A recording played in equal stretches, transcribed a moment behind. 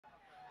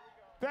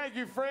Thank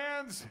you,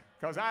 friends,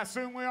 because I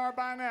assume we are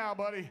by now,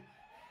 buddy.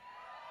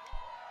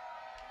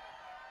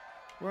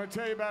 We're going to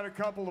tell you about a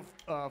couple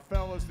of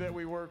fellas that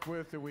we work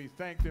with, and we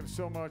thank them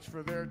so much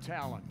for their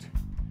talent.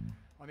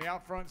 On the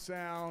out front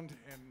sound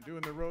and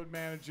doing the road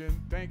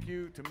managing, thank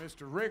you to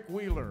Mr. Rick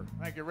Wheeler.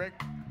 Thank you, Rick.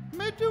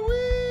 Mr.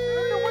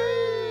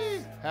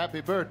 Wee!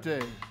 Happy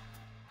birthday.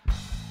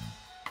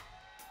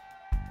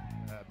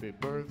 Happy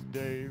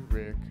birthday,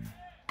 Rick.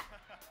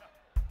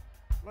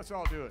 Let's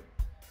all do it.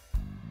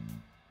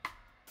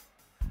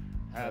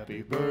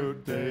 Happy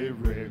birthday,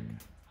 Rick.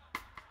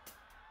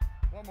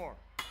 One more.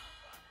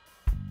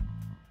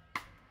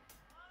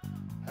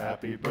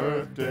 Happy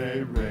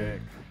birthday, Rick.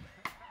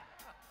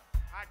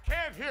 I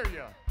can't hear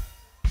you.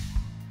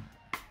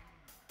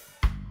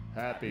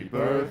 Happy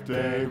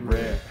birthday,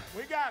 Rick.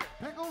 We got it.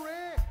 Pickle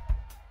Rick.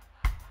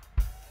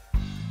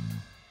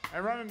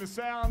 And running the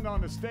sound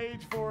on the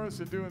stage for us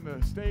and doing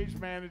the stage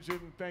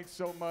managing. Thanks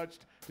so much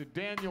to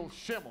Daniel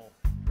Schimmel,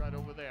 right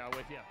over there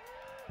with you.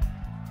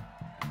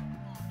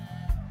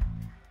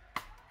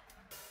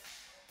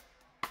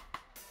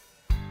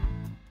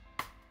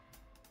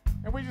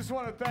 And we just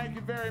want to thank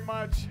you very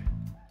much.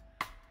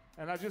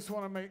 And I just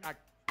want to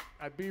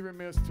I'd be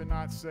remiss to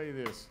not say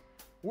this.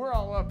 We're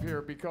all up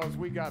here because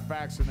we got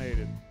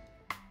vaccinated.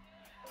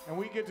 And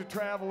we get to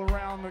travel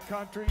around the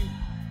country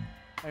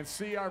and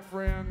see our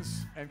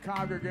friends and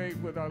congregate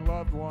with our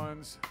loved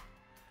ones.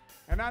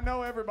 And I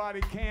know everybody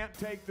can't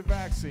take the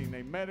vaccine.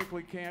 They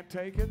medically can't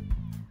take it.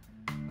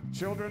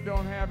 Children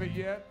don't have it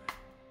yet.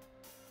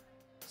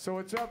 So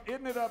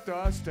isn't it up to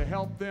us to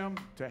help them,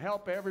 to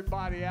help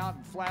everybody out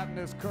and flatten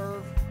this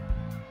curve?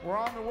 We're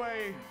on the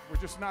way,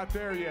 we're just not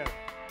there yet.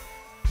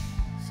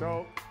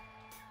 So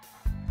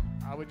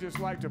I would just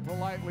like to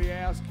politely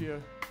ask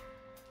you,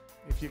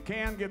 if you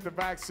can get the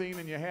vaccine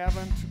and you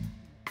haven't,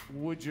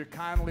 would you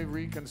kindly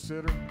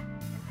reconsider?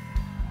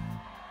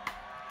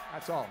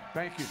 That's all.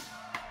 Thank you.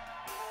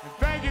 And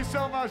thank you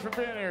so much for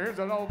being here. Here's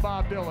an old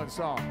Bob Dylan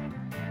song.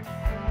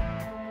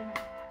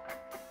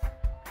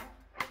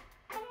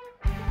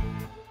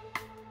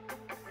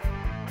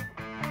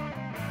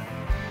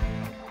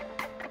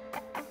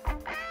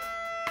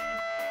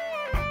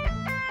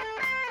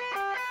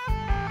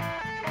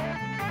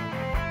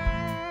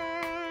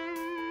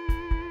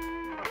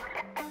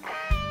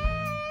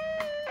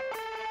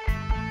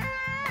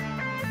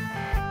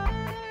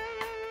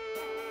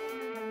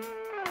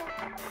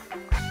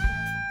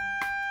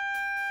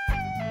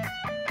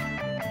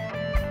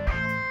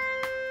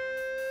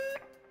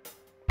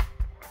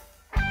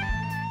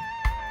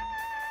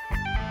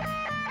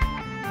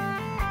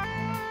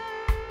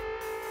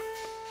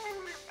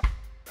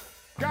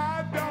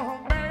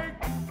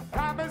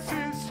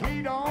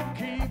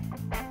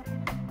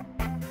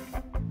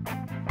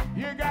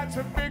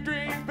 Some big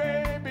dreams,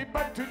 baby,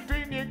 but to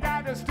dream you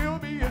gotta still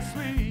be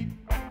asleep.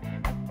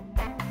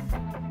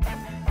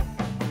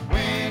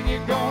 When you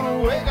gonna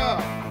wake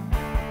up?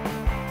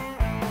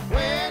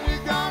 When you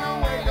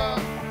gonna wake up?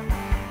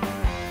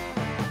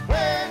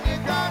 When you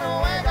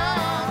gonna wake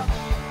up?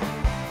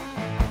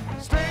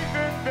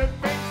 Strengthen the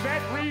things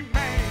that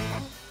remain.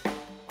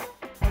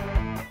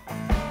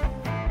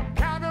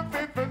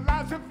 Counterfeit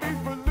philosophies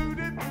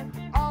polluted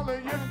all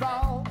of your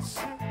thoughts.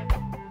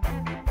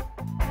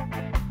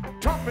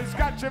 Trumpet's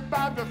got you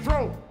by the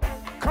throat.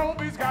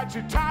 Colby's got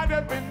you tied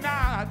up in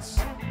knots.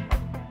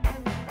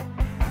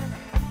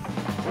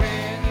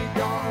 When you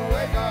gonna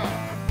wake up?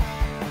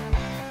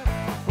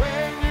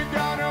 When you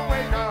gonna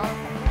wake up?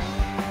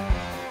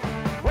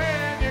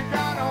 When you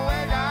gonna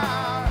wake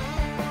up?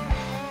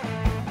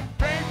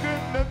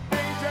 Strengthen the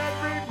things that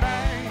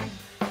remain.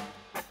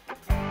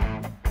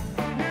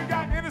 You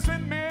got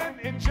innocent men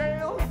in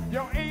jail.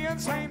 Your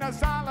insane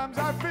asylums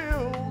are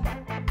filled.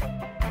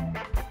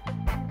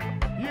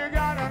 You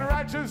got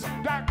unrighteous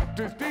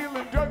doctors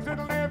dealing drugs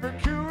that'll never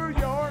cure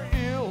your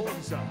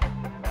ills.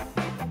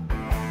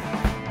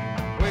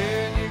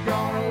 When you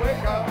gonna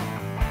wake up?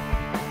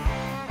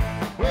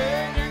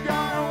 When you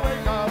gonna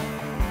wake up?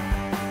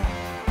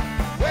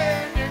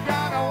 When you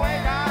gonna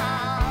wake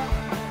up?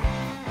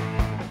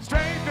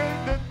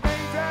 Strengthen the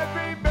things that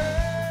remain.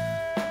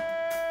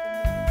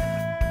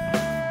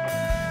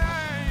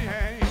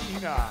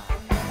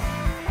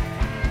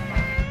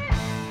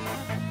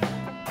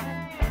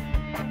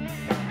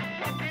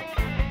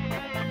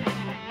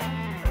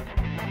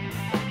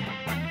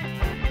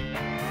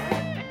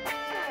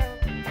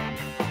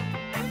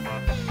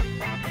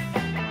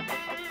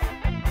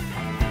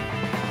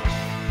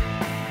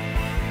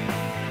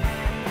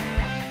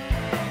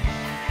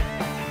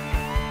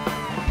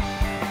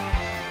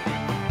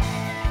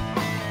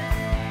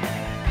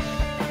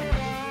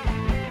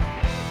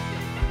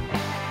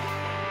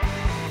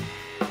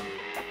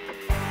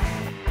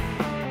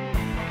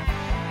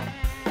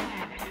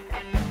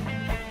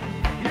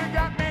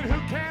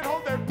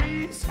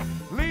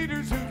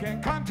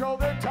 Control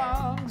their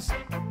tongues.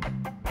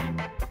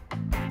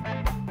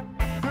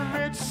 The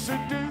rich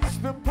seduce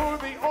the poor,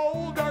 the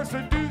old are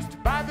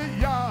seduced by the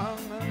young.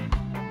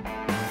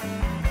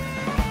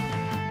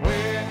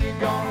 When you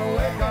gonna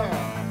wake up?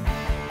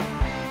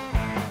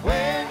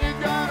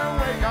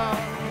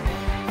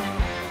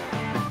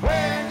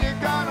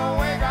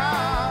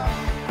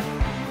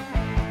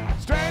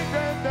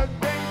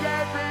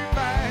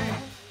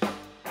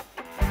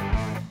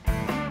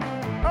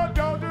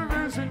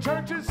 in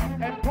churches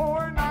and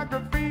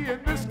pornography in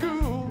the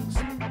schools.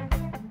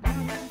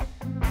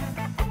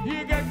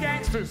 You get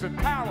gangsters in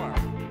power,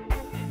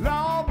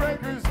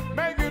 lawbreakers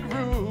making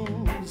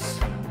rules.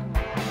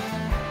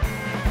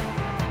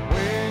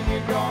 When you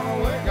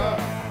gonna wake up?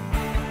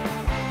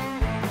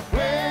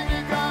 When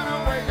you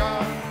gonna wake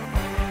up?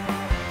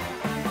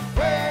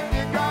 When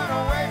you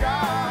gonna wake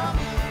up?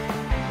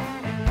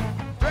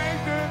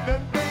 Strengthen the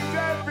things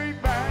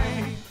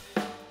everybody.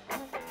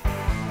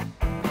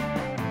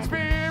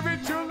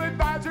 Spiritual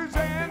advisors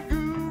and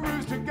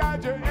gurus to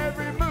guide your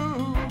every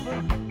move.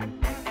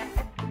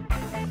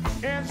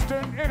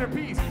 Instant inner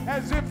peace,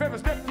 as if every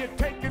step you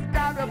take has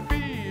gotta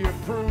be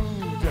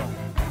approved.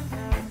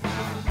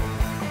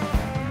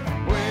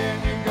 When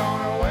you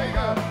gonna wake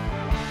up?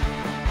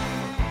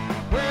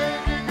 When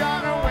you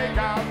gonna wake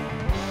up?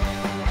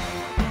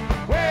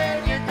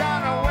 When you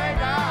gonna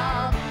wake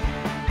up?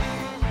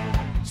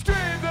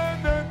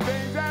 Strengthen the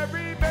things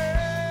every day.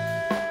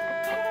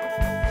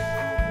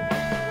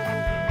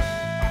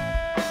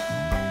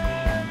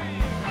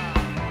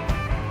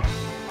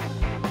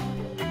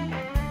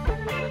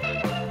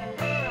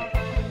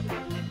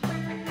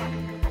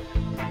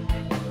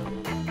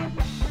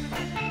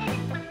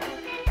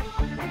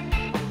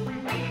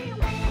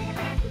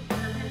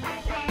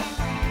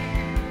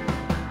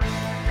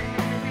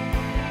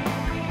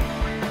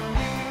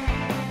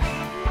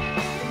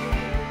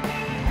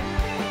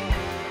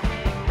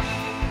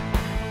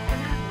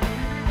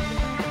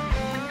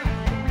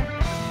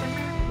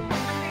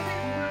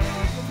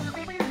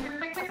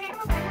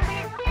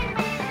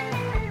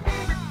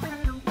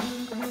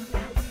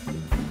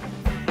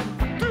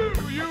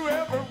 Do you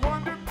ever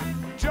wonder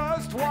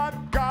just what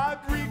God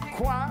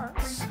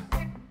requires?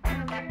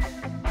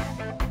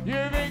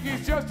 You think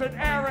he's just an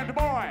errand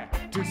boy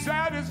to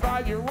satisfy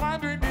your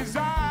wandering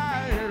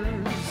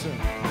desires.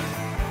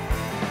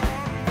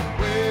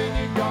 When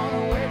you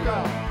gonna wake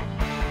up?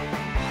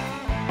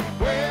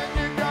 When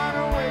you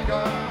gonna wake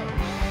up?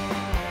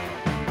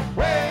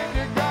 When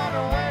you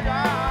gonna wake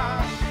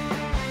up?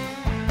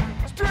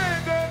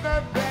 Strengthen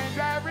the things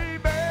every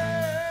day.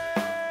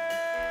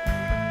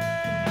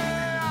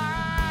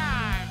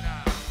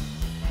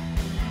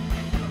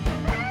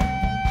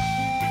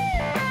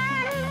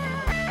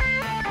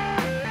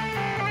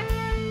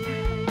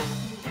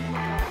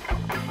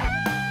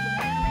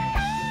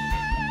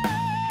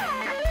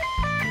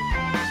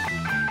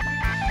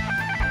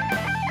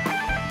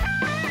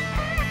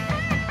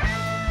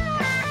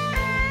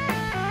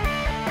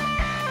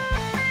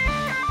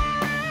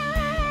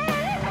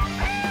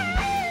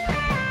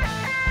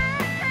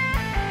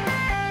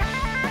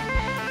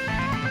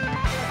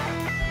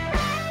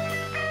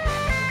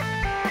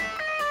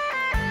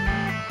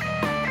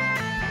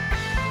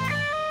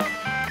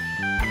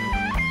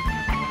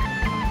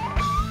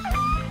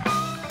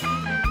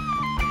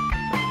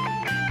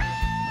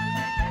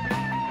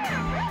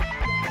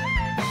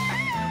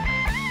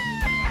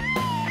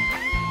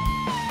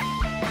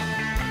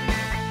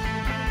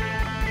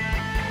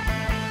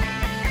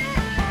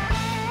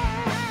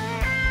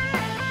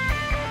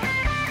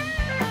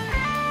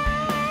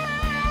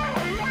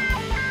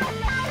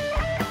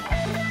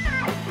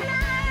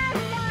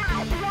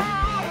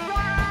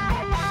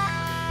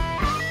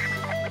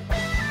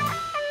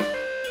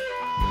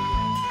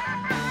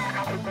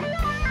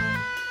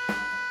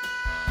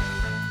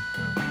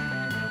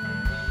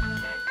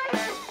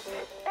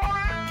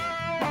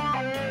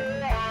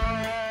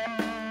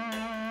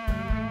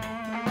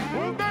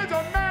 Well, there's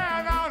a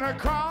man on a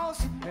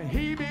cross, and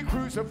he be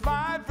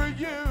crucified for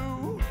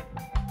you.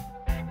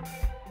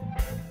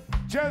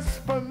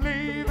 Just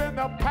believe in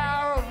the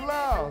power of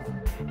love.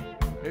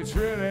 It's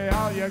really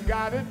all you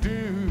gotta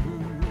do.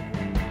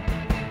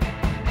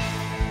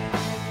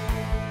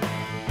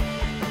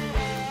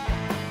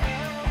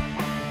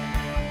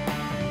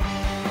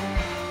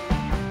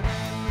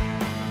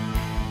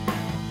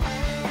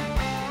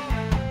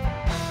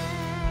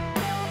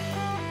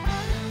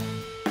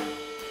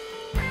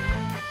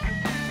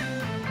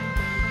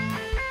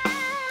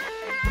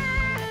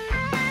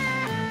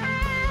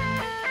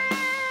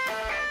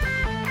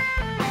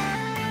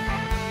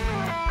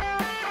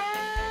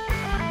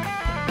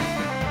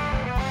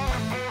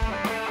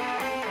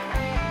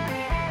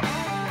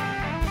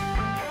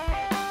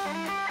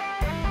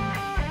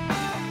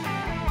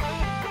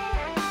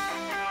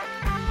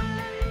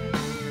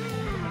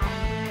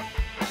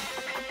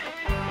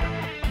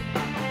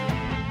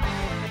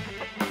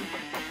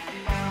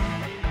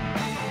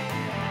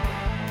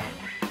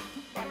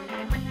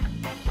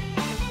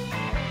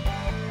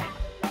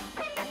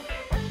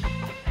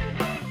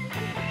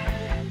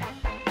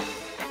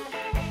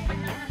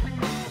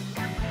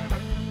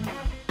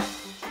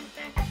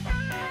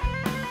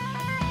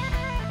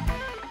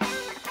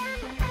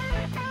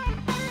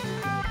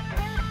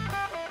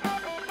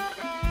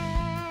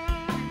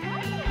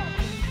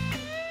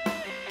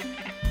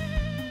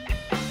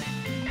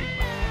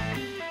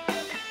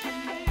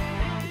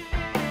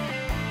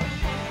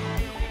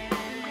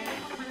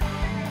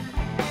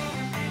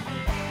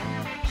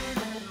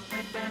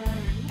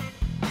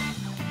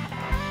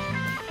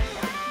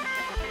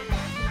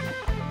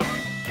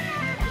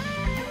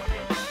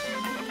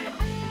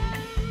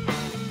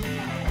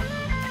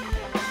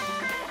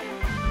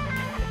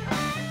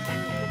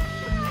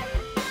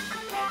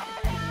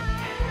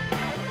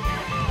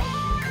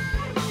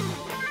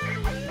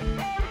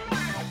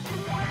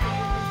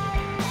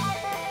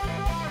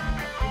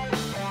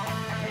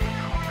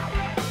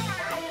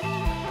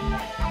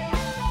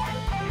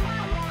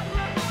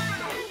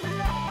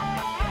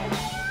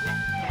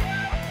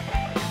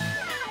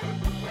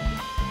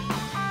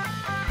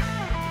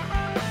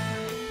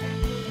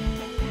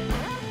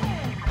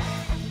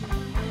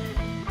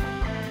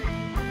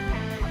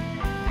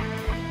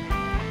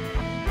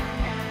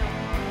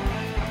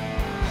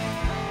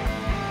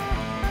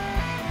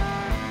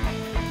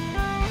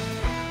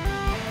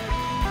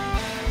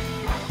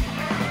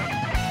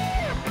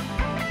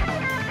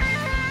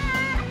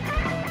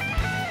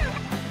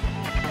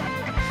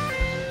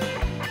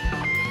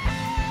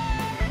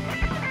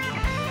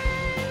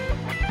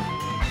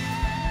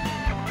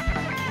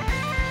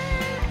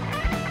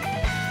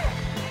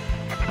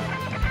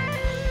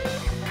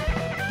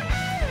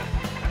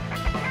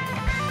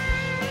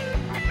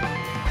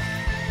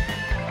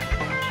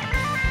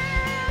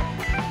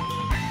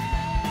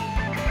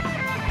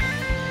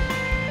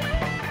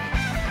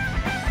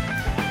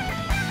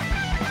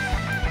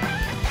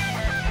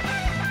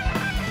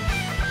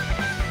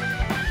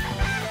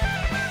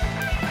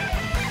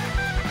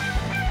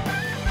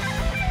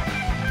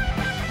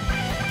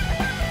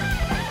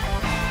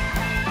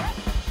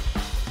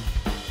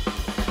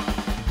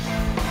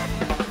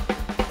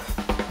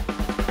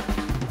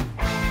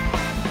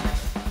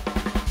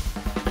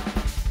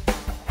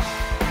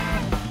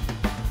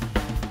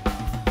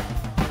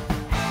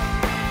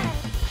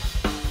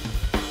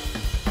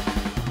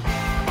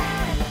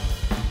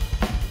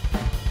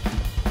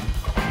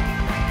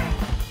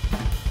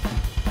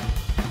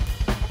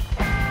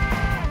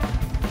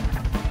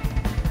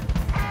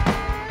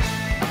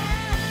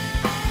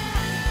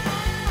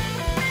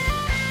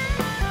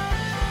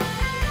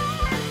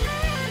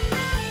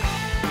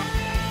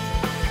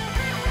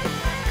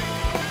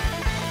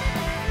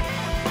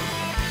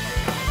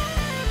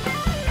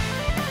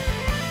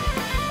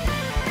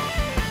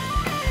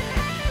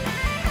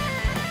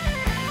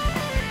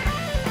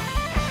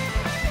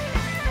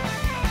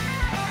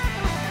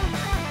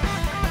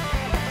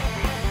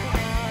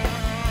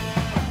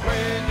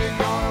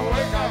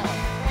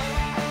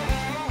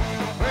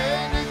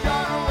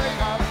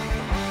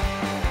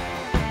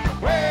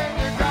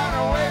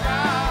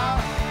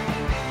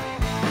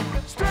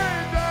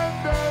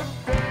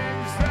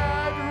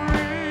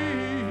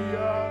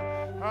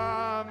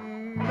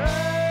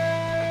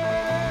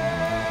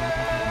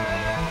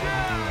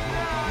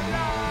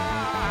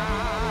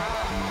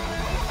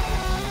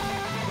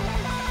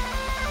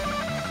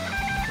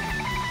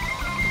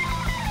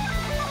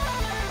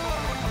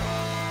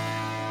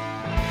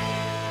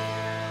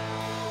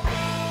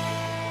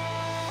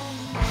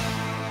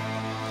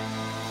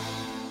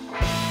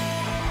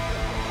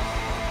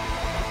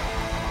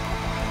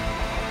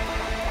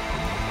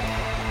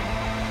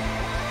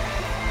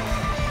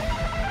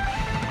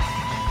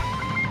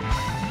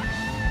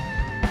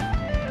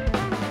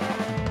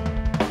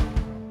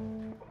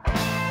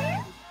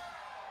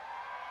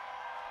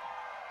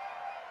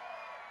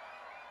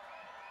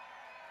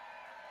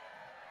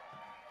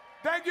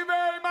 Thank you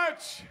very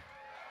much.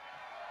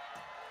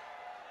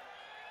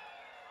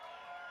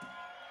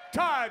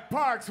 Todd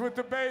Parks with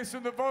the bass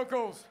and the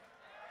vocals.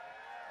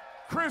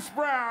 Chris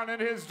Brown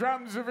and his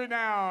drums of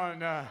renown.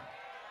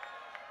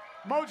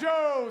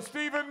 Mojo,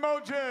 Stephen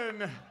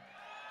Mojan.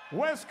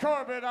 Wes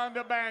Corbett on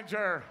the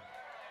banjo.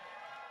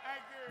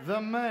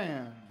 The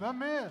man. The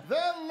myth.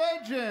 The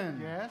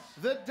legend. Yes.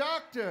 The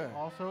doctor.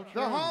 Also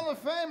true. The Hall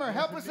of Famer. Yes,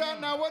 Help us out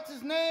indeed. now. What's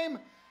his name?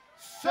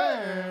 Sam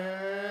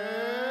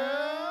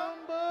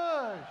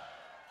Bush.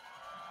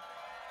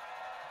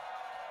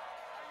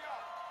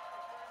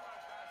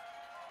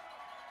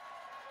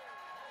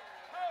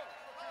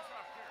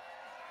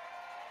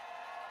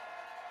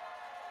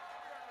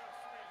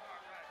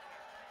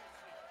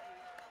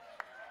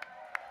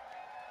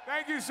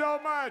 Thank you so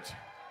much.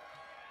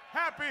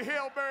 Happy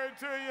Hillberry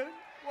to you.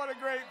 What a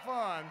great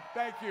fun.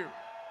 Thank you.